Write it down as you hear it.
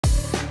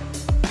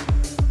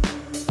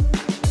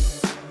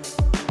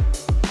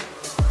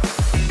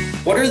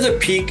What are the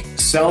peak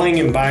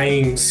selling and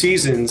buying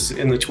seasons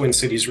in the Twin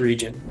Cities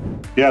region?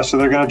 Yeah, so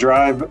they're going to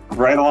drive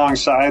right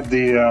alongside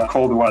the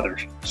cold weather.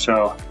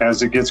 So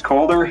as it gets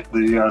colder,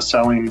 the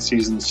selling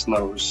season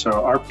slows.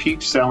 So our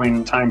peak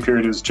selling time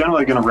period is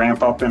generally going to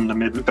ramp up in the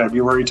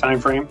mid-February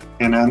timeframe,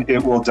 and then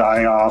it will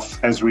die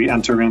off as we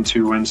enter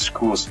into when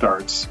school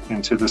starts,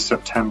 into the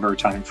September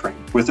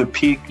timeframe. With a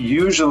peak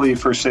usually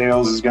for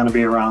sales is going to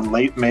be around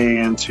late May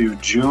into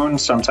June,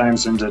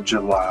 sometimes into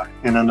July.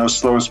 And then those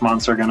slowest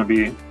months are going to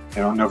be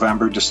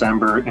November,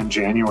 December, and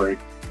January,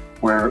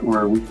 where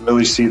we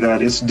really see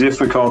that it's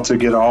difficult to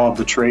get all of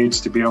the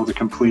trades to be able to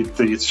complete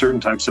the certain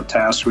types of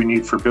tasks we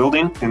need for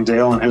building. And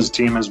Dale and his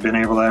team has been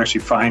able to actually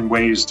find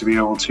ways to be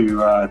able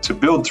to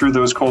build through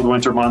those cold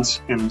winter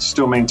months and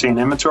still maintain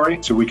inventory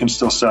so we can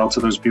still sell to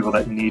those people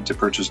that need to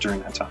purchase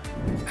during that time.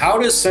 How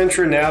does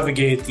Centra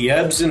navigate the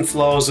ebbs and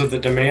flows of the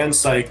demand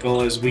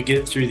cycle as we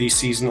get through these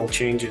seasonal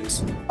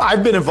changes?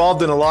 I've been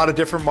involved in a lot of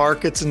different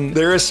markets, and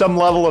there is some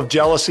level of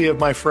jealousy of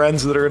my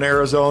friends that are in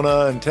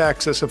Arizona and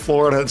Texas and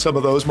Florida and some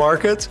of those markets.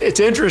 It's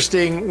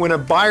interesting when a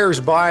buyer's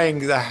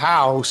buying the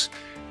house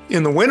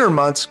in the winter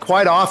months,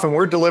 quite often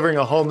we're delivering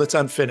a home that's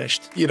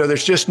unfinished.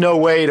 There's just no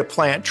way to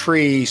plant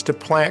trees, to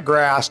plant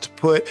grass, to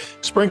put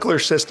sprinkler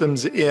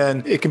systems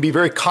in. It can be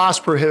very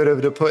cost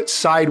prohibitive to put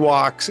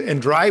sidewalks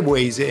and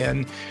driveways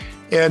in.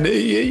 And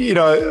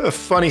a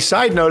funny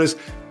side note is,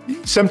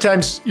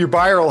 sometimes your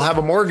buyer will have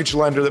a mortgage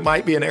lender that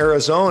might be in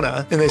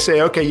Arizona, and they say,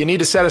 okay, you need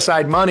to set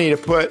aside money to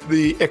put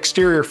the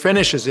exterior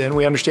finishes in.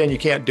 We understand you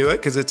can't do it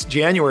because it's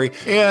January,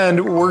 and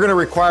we're going to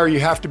require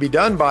you have to be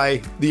done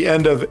by the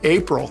end of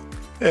April.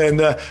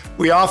 And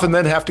we often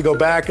then have to go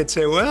back and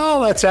say,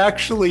 well, that's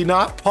actually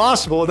not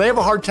possible. And they have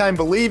a hard time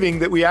believing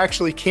that we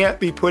actually can't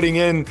be putting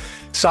in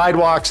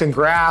sidewalks and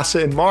grass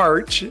in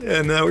March.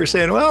 And we're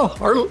saying, well,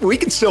 we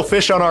can still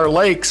fish on our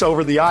lakes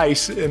over the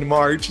ice in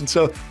March. And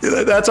so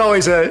that's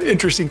always an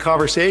interesting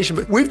conversation.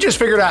 But we've just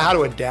figured out how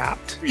to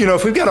adapt.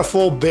 If we've got a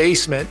full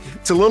basement,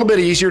 it's a little bit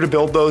easier to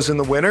build those in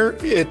the winter.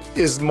 It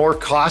is more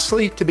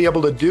costly to be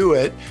able to do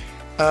it.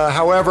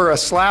 However, a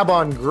slab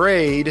on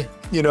grade,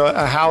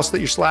 a house that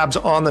your slab's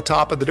on the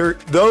top of the dirt,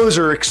 those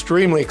are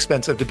extremely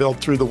expensive to build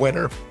through the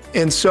winter.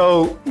 And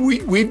so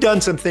we've done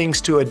some things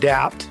to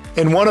adapt.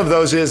 And one of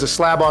those is a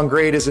slab on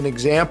grade as an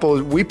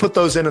example. We put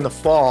those in the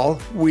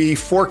fall. We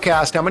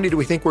forecast how many do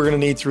we think we're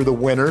going to need through the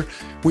winter.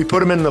 We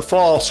put them in the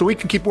fall so we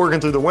can keep working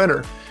through the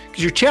winter.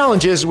 Because your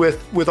challenge is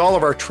with all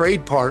of our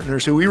trade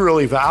partners who we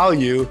really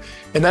value,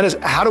 and that is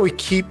how do we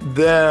keep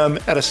them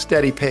at a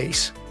steady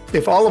pace?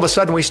 If all of a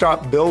sudden we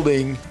stop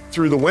building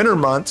through the winter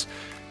months,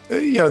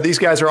 these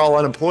guys are all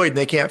unemployed and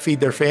they can't feed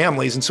their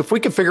families. And so if we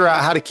can figure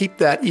out how to keep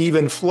that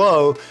even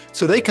flow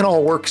so they can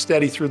all work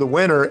steady through the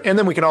winter, and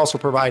then we can also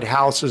provide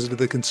houses to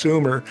the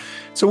consumer.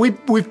 So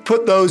we've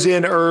put those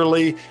in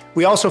early.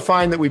 We also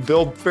find that we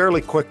build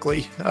fairly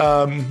quickly.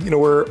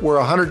 We're a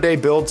 100-day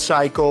build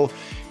cycle.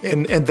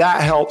 And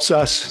that helps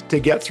us to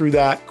get through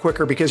that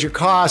quicker because your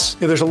costs,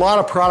 there's a lot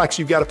of products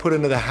you've got to put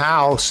into the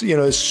house.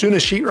 As soon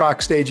as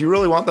sheetrock stage, you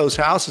really want those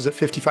houses at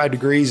 55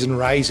 degrees and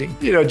rising.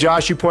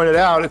 Josh, you pointed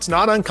out, it's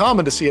not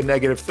uncommon to see a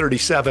negative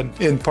 37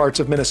 in parts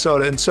of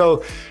Minnesota. And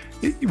so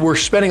we're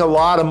spending a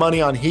lot of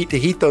money on heat to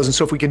heat those. And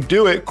so if we can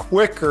do it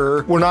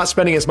quicker, we're not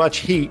spending as much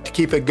heat to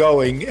keep it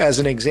going, as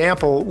an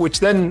example,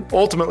 which then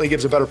ultimately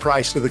gives a better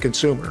price to the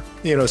consumer,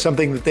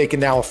 something that they can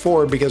now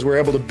afford because we're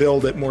able to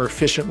build it more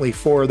efficiently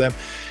for them.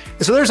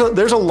 And so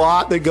there's a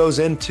lot that goes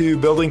into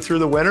building through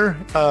the winter.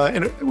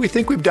 And we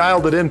think we've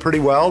dialed it in pretty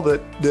well,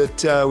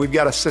 that we've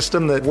got a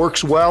system that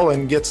works well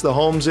and gets the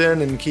homes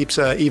in and keeps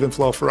an even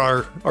flow for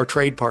our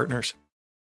trade partners.